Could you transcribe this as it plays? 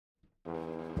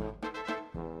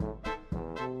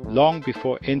Long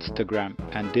before Instagram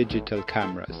and digital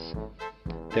cameras,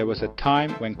 there was a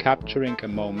time when capturing a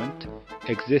moment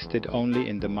existed only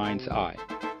in the mind's eye.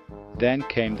 Then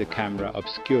came the camera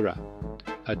obscura,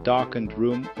 a darkened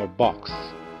room or box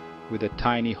with a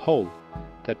tiny hole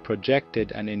that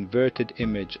projected an inverted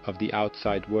image of the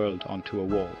outside world onto a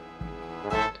wall.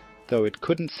 Though it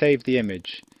couldn't save the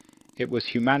image, it was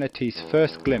humanity's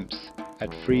first glimpse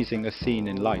at freezing a scene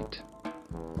in light.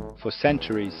 For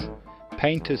centuries,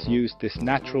 painters used this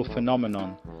natural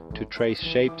phenomenon to trace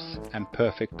shapes and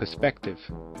perfect perspective.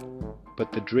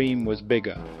 But the dream was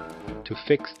bigger, to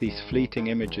fix these fleeting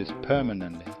images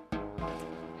permanently.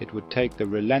 It would take the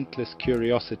relentless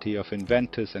curiosity of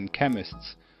inventors and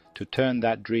chemists to turn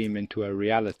that dream into a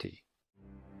reality.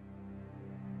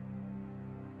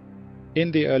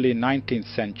 In the early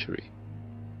 19th century,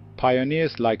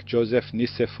 pioneers like Joseph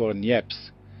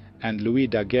Niépce and Louis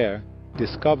Daguerre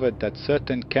discovered that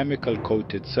certain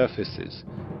chemical-coated surfaces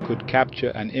could capture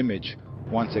an image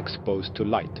once exposed to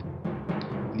light.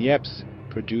 Niépce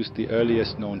produced the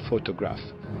earliest known photograph,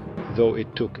 though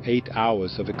it took 8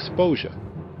 hours of exposure.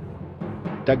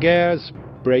 Daguerre's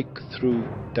breakthrough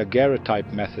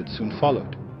daguerreotype method soon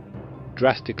followed,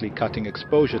 drastically cutting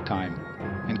exposure time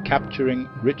and capturing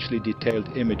richly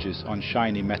detailed images on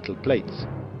shiny metal plates.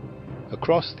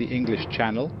 Across the English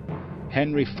Channel,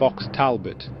 Henry Fox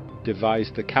Talbot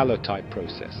devised the calotype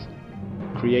process,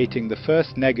 creating the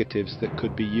first negatives that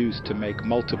could be used to make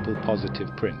multiple positive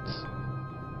prints.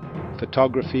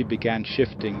 Photography began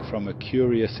shifting from a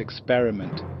curious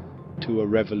experiment to a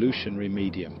revolutionary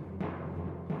medium.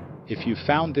 If you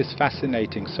found this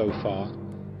fascinating so far,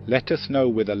 let us know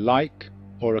with a like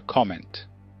or a comment.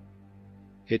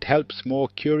 It helps more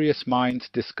curious minds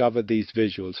discover these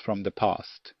visuals from the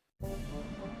past.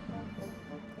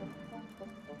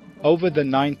 Over the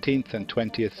 19th and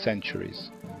 20th centuries,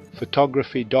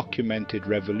 photography documented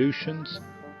revolutions,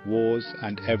 wars,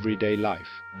 and everyday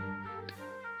life.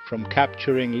 From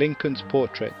capturing Lincoln's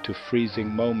portrait to freezing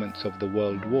moments of the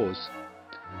world wars,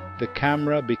 the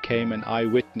camera became an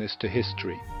eyewitness to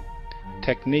history.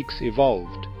 Techniques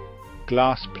evolved.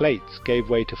 Glass plates gave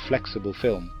way to flexible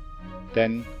film.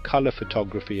 Then color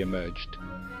photography emerged,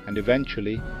 and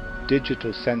eventually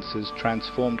digital sensors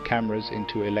transformed cameras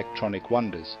into electronic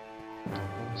wonders.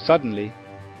 Suddenly,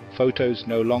 photos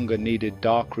no longer needed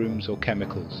dark rooms or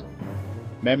chemicals.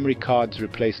 Memory cards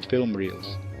replaced film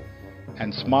reels,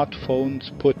 and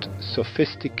smartphones put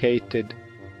sophisticated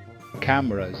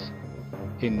cameras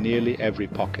in nearly every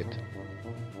pocket.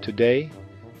 Today,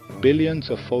 billions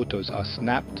of photos are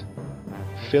snapped,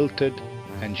 filtered,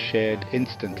 and shared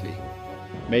instantly,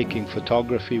 making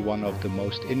photography one of the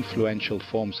most influential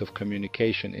forms of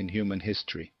communication in human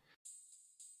history.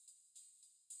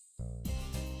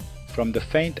 From the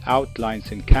faint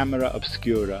outlines in camera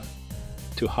obscura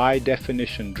to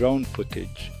high-definition drone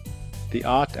footage, the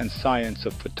art and science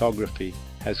of photography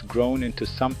has grown into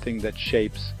something that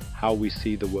shapes how we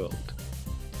see the world.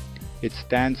 It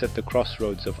stands at the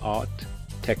crossroads of art,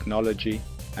 technology,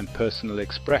 and personal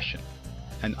expression,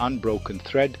 an unbroken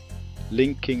thread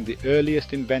linking the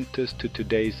earliest inventors to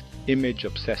today's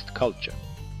image-obsessed culture.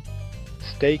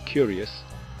 Stay curious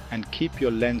and keep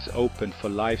your lens open for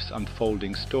life's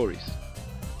unfolding stories.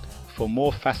 For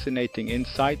more fascinating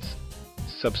insights,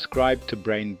 subscribe to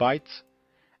Brain Bites,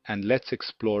 and let's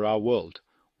explore our world,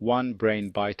 one brain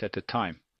bite at a time.